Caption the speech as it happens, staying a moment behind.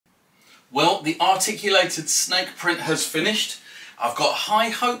Well, the articulated snake print has finished. I've got high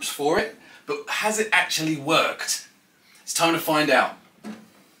hopes for it, but has it actually worked? It's time to find out.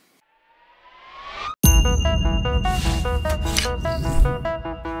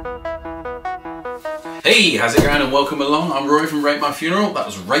 Hey, how's it going and welcome along. I'm Roy from Rate My Funeral. That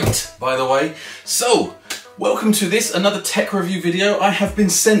was Rate, by the way. So, welcome to this, another tech review video. I have been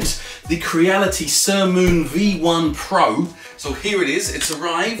sent the Creality Sermoon V1 Pro. So here it is, it's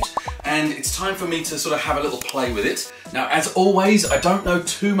arrived, and it's time for me to sort of have a little play with it. Now, as always, I don't know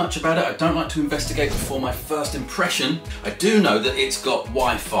too much about it. I don't like to investigate before my first impression. I do know that it's got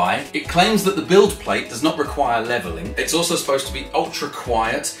Wi-Fi. It claims that the build plate does not require leveling. It's also supposed to be ultra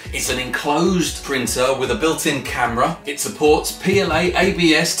quiet. It's an enclosed printer with a built-in camera. It supports PLA,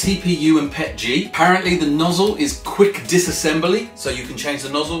 ABS, TPU, and PETG. Apparently, the nozzle is quick disassembly, so you can change the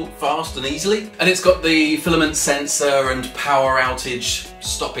nozzle fast and easily. And it's got the filament sensor and power outage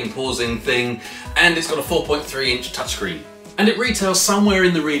stopping, pausing thing, and it's got a 4.3-inch touchscreen. And it retails somewhere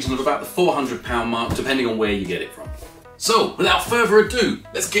in the region of about the £400 mark, depending on where you get it from. So, without further ado,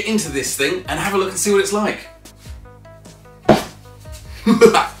 let's get into this thing and have a look and see what it's like.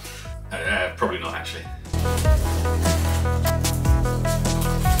 Probably not, actually.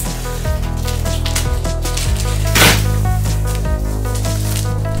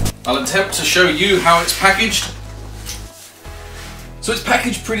 I'll attempt to show you how it's packaged. So it's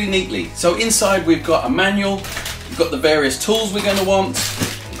packaged pretty neatly. So inside we've got a manual, we've got the various tools we're going to want,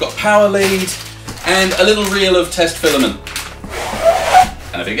 we've got power lead, and a little reel of test filament.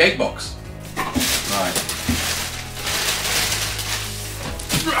 And a big egg box. Right.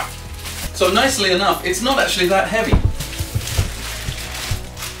 So nicely enough, it's not actually that heavy.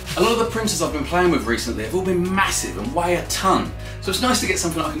 A lot of the printers I've been playing with recently have all been massive and weigh a ton. So it's nice to get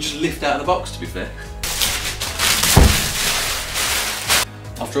something I can just lift out of the box, to be fair.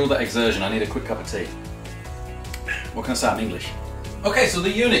 After all that exertion, I need a quick cup of tea. What can I say in English? Okay, so the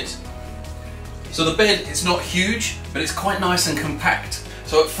unit. So the bed, it's not huge, but it's quite nice and compact.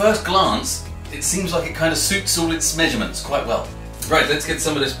 So at first glance, it seems like it kind of suits all its measurements quite well. Right, let's get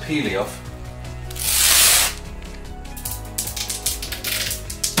some of this peely off.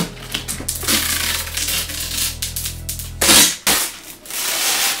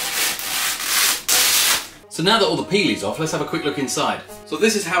 So now that all the peely's off, let's have a quick look inside. So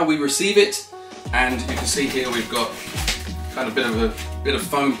this is how we receive it, and you can see here we've got kind of a bit of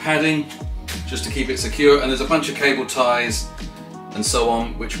foam padding just to keep it secure, and there's a bunch of cable ties and so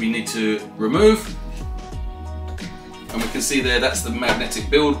on which we need to remove. And we can see there that's the magnetic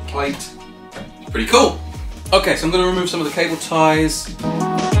build plate. Pretty cool. Okay, so I'm going to remove some of the cable ties.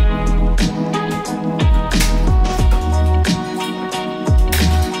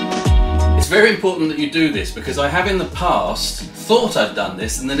 It's very important that you do this because I have in the past thought I'd done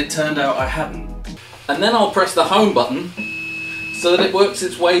this and then it turned out I hadn't. And then I'll press the home button so that it works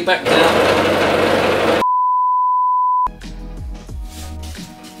its way back down.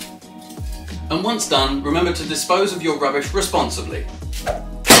 And once done, remember to dispose of your rubbish responsibly.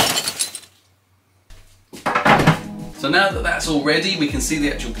 So now that that's all ready, we can see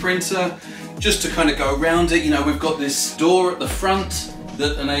the actual printer. Just to kind of go around it, you know, we've got this door at the front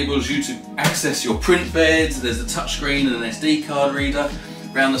that enables you to access your print beds. There's a touchscreen and an SD card reader.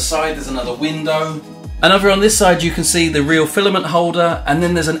 Around the side there's another window. And over on this side you can see the real filament holder, and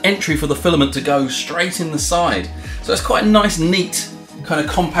then there's an entry for the filament to go straight in the side. So it's quite a nice, neat, kind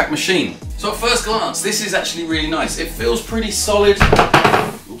of compact machine. So at first glance, this is actually really nice. It feels pretty solid.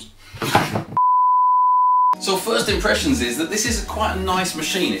 Oops. So first impressions is that this is quite a nice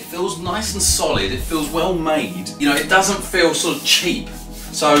machine. It feels nice and solid, it feels well made. You know, it doesn't feel sort of cheap.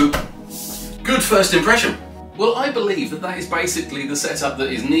 So, good first impression. Well, I believe that that is basically the setup that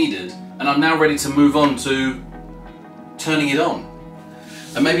is needed, and I'm now ready to move on to turning it on.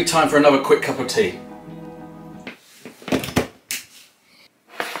 And maybe time for another quick cup of tea.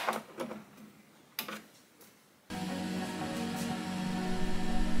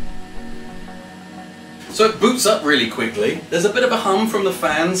 So it boots up really quickly. There's a bit of a hum from the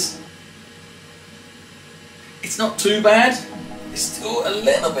fans. It's not too bad. It's still a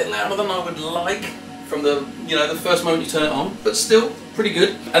little bit louder than I would like from the, you know, the first moment you turn it on, but still pretty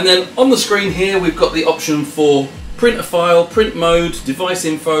good. And then on the screen here, we've got the option for print a file, print mode, device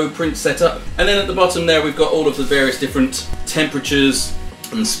info, print setup. And then at the bottom there, we've got all of the various different temperatures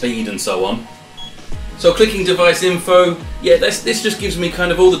and speed and so on. So clicking device info, yeah, this just gives me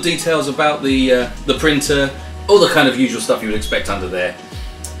kind of all the details about the printer, all the kind of usual stuff you would expect under there.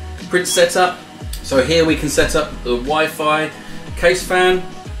 Print setup, so here we can set up the Wi-Fi case fan.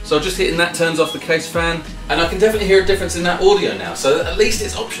 So just hitting that turns off the case fan, And I can definitely hear a difference in that audio now, so at least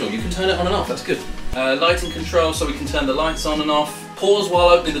it's optional. You can turn it on and off, that's good. Lighting control, so we can turn the lights on and off. Pause while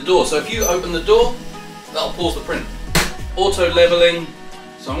opening the door, so if you open the door, that'll pause the print. Auto leveling,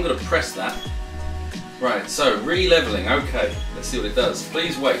 so I'm going to press that. Right, so re-leveling, okay, let's see what it does.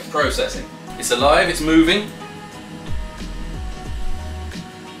 Please wait, processing. It's alive, it's moving.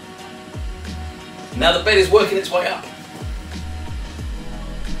 Now the bed is working its way up.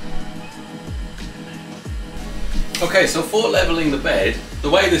 Okay, so for leveling the bed, the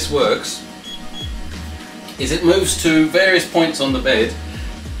way this works is it moves to various points on the bed.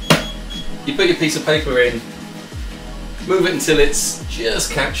 You put your piece of paper in, move it until it's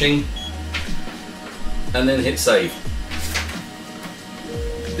just catching, and then hit save.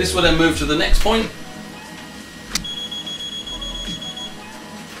 This will then move to the next point.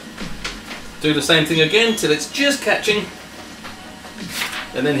 Do the same thing again till it's just catching,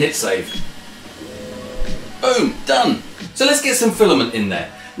 and then hit save. Boom, done. So let's get some filament in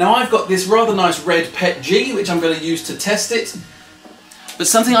there. Now I've got this rather nice red PETG, which I'm going to use to test it. But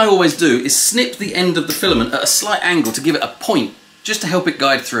something I always do is snip the end of the filament at a slight angle to give it a point, just to help it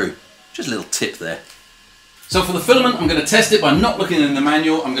guide through. Just a little tip there. So for the filament, I'm going to test it by not looking in the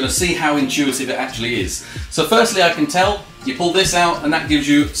manual. I'm going to see how intuitive it actually is. So firstly, I can tell, you pull this out and that gives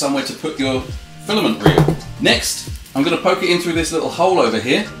you somewhere to put your filament reel. Next, I'm going to poke it in through this little hole over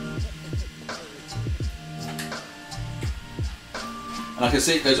here. And I can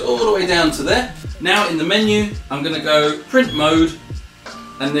see it goes all the way down to there. Now in the menu, I'm going to go print mode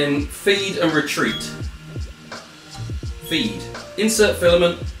and then feed and retreat. Feed. Insert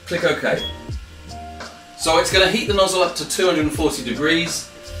filament, click OK. So it's going to heat the nozzle up to 240 degrees.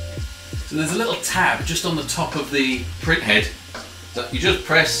 So there's a little tab just on the top of the print head that you just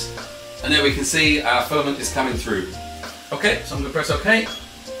press, and there we can see our filament is coming through. Okay, so I'm going to press OK.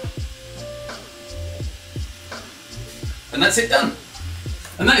 And that's it done.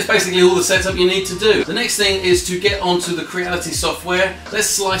 And that is basically all the setup you need to do. The next thing is to get onto the Creality software. Let's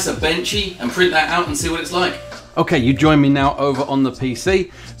slice a Benchy and print that out and see what it's like. Okay, you join me now over on the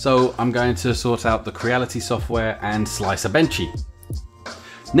PC. So I'm going to sort out the Creality software and slice a Benchy.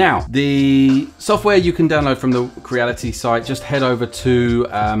 Now, the software you can download from the Creality site. Just head over to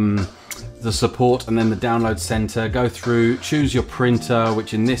the support and then the download center. Go through, choose your printer,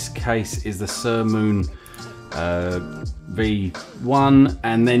 which in this case is the Sermoon V1,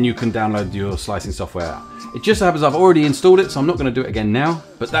 and then you can download your slicing software. It just so happens I've already installed it, so I'm not going to do it again now,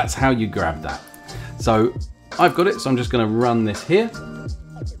 but that's how you grab that. So I've got it, so I'm just going to run this here.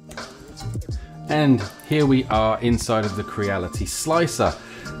 And here we are inside of the Creality slicer.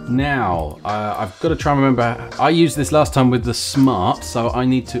 Now, I've got to try and remember, I used this last time with the Smart, so I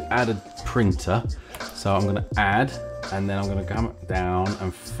need to add a printer. So I'm going to add, and then I'm going to come down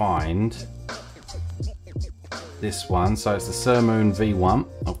and find this one. So it's the Sermoon V1,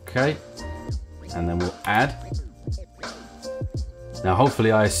 okay. And then we'll add. Now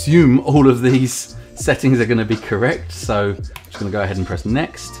hopefully I assume all of these settings are going to be correct, so I'm just going to go ahead and press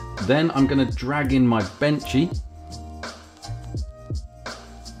next. Then I'm going to drag in my Benchy,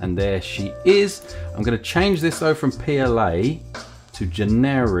 and there she is. I'm going to change this though from PLA to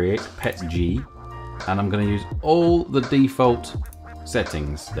generic PETG, and I'm going to use all the default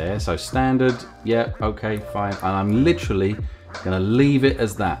settings there. So standard, yeah, okay, fine, and I'm literally going to leave it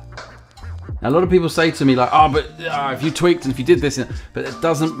as that. Now, a lot of people say to me like, oh, but if you tweaked and if you did this, but it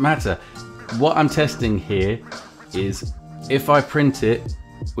doesn't matter. What I'm testing here is if I print it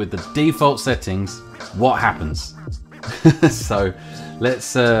with the default settings, what happens? So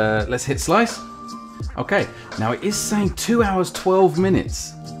let's hit slice. Okay, now it is saying 2 hours 12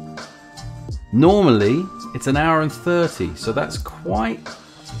 minutes. Normally it's 1 hour and 30, so that's quite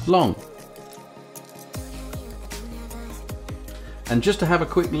long. And just to have a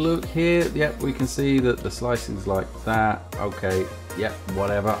quick look here, yep, we can see that the slicing's like that. Okay, yep,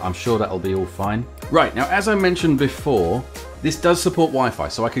 whatever. I'm sure that'll be all fine. Right, now as I mentioned before, this does support Wi-Fi,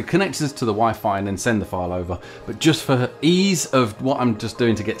 so I could connect this to the Wi-Fi and then send the file over. But just for ease of what I'm just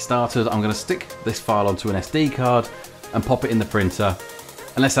doing to get started, I'm going to stick this file onto an SD card and pop it in the printer.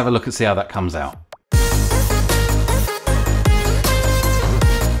 And let's have a look and see how that comes out.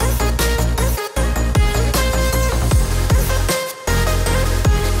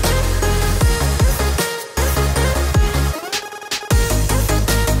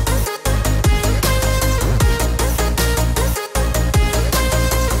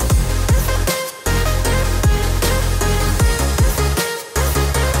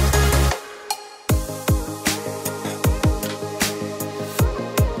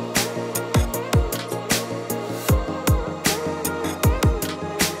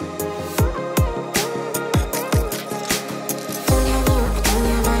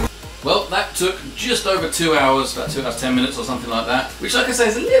 took just over 2 hours, about 2 hours 10 minutes or something like that, which, like I say,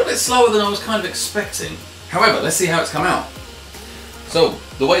 is a little bit slower than I was kind of expecting. However, let's see how it's come out. So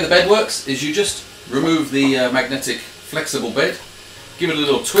the way the bed works is you just remove the magnetic flexible bed, give it a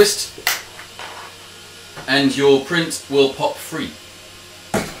little twist, and your print will pop free.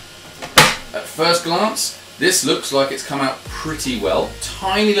 At first glance, this looks like it's come out pretty well.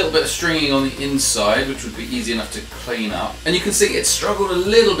 Tiny little bit of stringing on the inside, which would be easy enough to clean up. And you can see it struggled a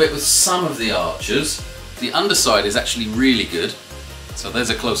little bit with some of the arches. The underside is actually really good. So there's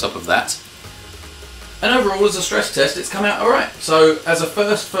a close-up of that. And overall, as a stress test, it's come out all right. So as a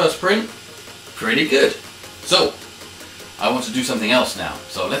first print, pretty good. So I want to do something else now.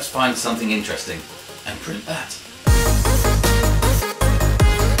 So let's find something interesting and print that.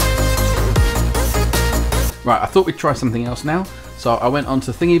 Right, I thought we'd try something else now. So I went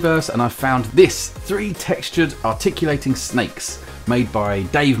onto Thingiverse and I found this 3 textured articulating snakes made by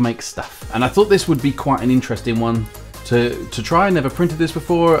Dave Makes Stuff. And I thought this would be quite an interesting one to try. I never printed this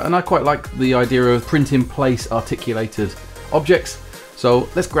before, and I quite like the idea of print in place articulated objects. So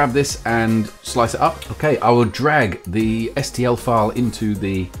let's grab this and slice it up. Okay, I will drag the STL file into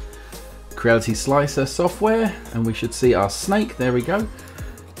the Creality Slicer software and we should see our snake. There we go.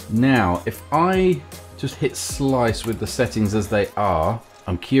 Now, if I just hit slice with the settings as they are,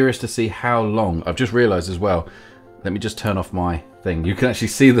 I'm curious to see how long. I've just realized as well, let me just turn off my thing. You can actually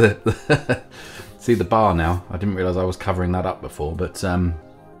see the see the bar now. I didn't realize I was covering that up before, but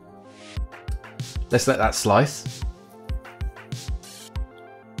let's let that slice.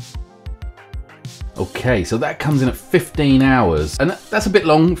 Okay, so that comes in at 15 hours, and that's a bit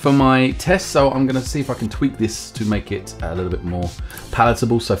long for my test, so I'm gonna see if I can tweak this to make it a little bit more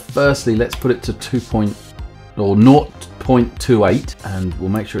palatable. So firstly, let's put it to 0.28, and we'll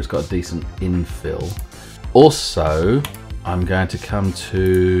make sure it's got a decent infill. Also, I'm going to come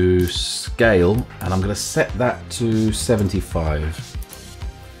to scale, and I'm gonna set that to 75.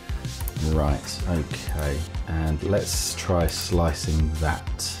 Right, okay, and let's try slicing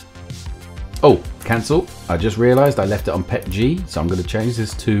that. Oh, cancel. I just realized I left it on PETG, so I'm going to change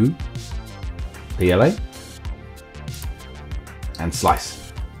this to PLA and slice.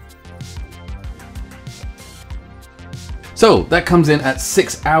 So that comes in at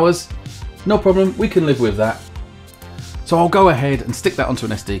 6 hours. No problem, we can live with that. So I'll go ahead and stick that onto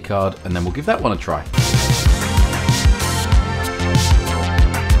an SD card and then we'll give that one a try.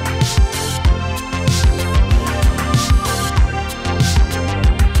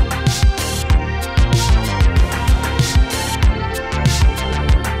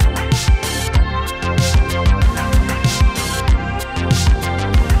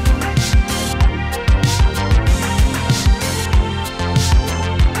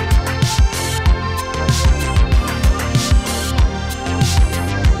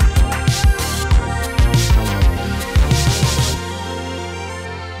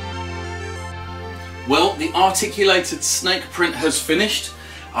 Well, the articulated snake print has finished.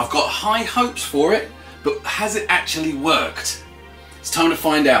 I've got high hopes for it, but has it actually worked? It's time to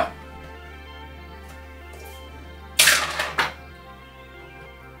find out.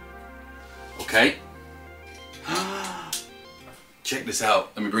 Okay. Check this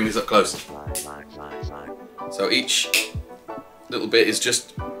out. Let me bring this up close. So each little bit is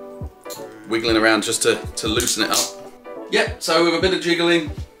just wiggling around just to loosen it up. Yep, so with a bit of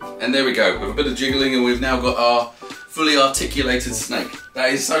jiggling, and there we go. With a bit of jiggling and we've now got our fully articulated snake. That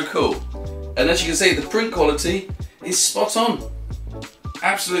is so cool. And as you can see, the print quality is spot on.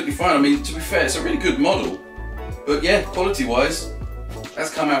 Absolutely fine. I mean, to be fair, it's a really good model. But yeah, quality-wise, that's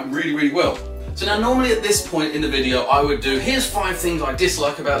come out really, really well. So now normally at this point in the video, I would do, here's 5 things I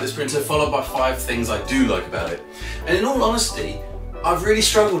dislike about this printer, followed by 5 things I do like about it. And in all honesty, I've really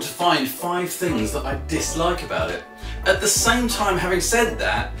struggled to find 5 things that I dislike about it. At the same time, having said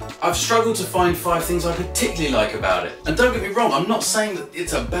that, I've struggled to find 5 things I particularly like about it. And don't get me wrong, I'm not saying that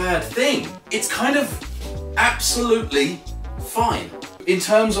it's a bad thing. It's kind of absolutely fine. In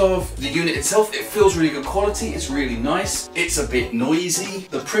terms of the unit itself, it feels really good quality, it's really nice. It's a bit noisy.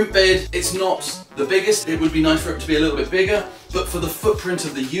 The print bed, it's not the biggest. It would be nice for it to be a little bit bigger, but for the footprint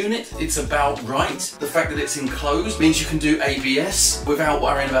of the unit, it's about right. The fact that it's enclosed means you can do ABS without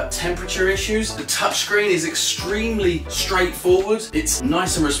worrying about temperature issues. The touchscreen is extremely straightforward. It's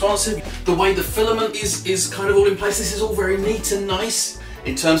nice and responsive. The way the filament is kind of all in place, this is all very neat and nice.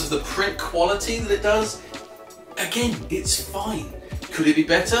 In terms of the print quality that it does, again, it's fine. Could it be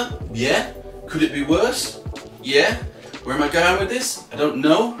better? Yeah. Could it be worse? Yeah. Where am I going with this? I don't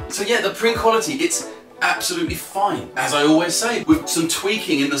know. So yeah, the print quality, it's absolutely fine. As I always say, with some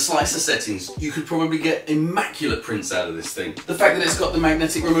tweaking in the slicer settings, you could probably get immaculate prints out of this thing. The fact that it's got the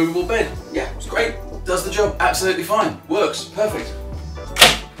magnetic removable bed, yeah, Great, does the job absolutely fine, works, perfect.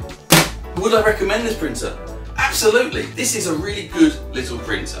 Would I recommend this printer? Absolutely, this is a really good little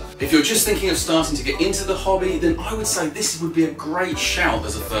printer. If you're just thinking of starting to get into the hobby, then I would say this would be a great shout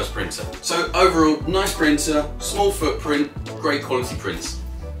as a first printer. So overall, nice printer, small footprint, great quality prints.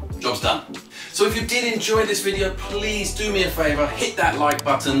 Job's done. So if you did enjoy this video, please do me a favour, hit that like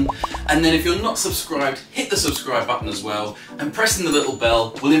button, and then if you're not subscribed, hit the subscribe button as well, and pressing the little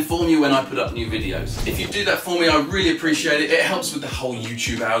bell will inform you when I put up new videos. If you do that for me, I really appreciate it. It helps with the whole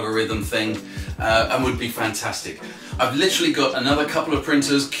YouTube algorithm thing, and would be fantastic. I've literally got another couple of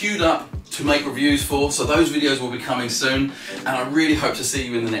printers queued up to make reviews for, so those videos will be coming soon, and I really hope to see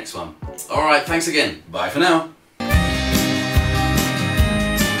you in the next one. Alright, thanks again. Bye for now.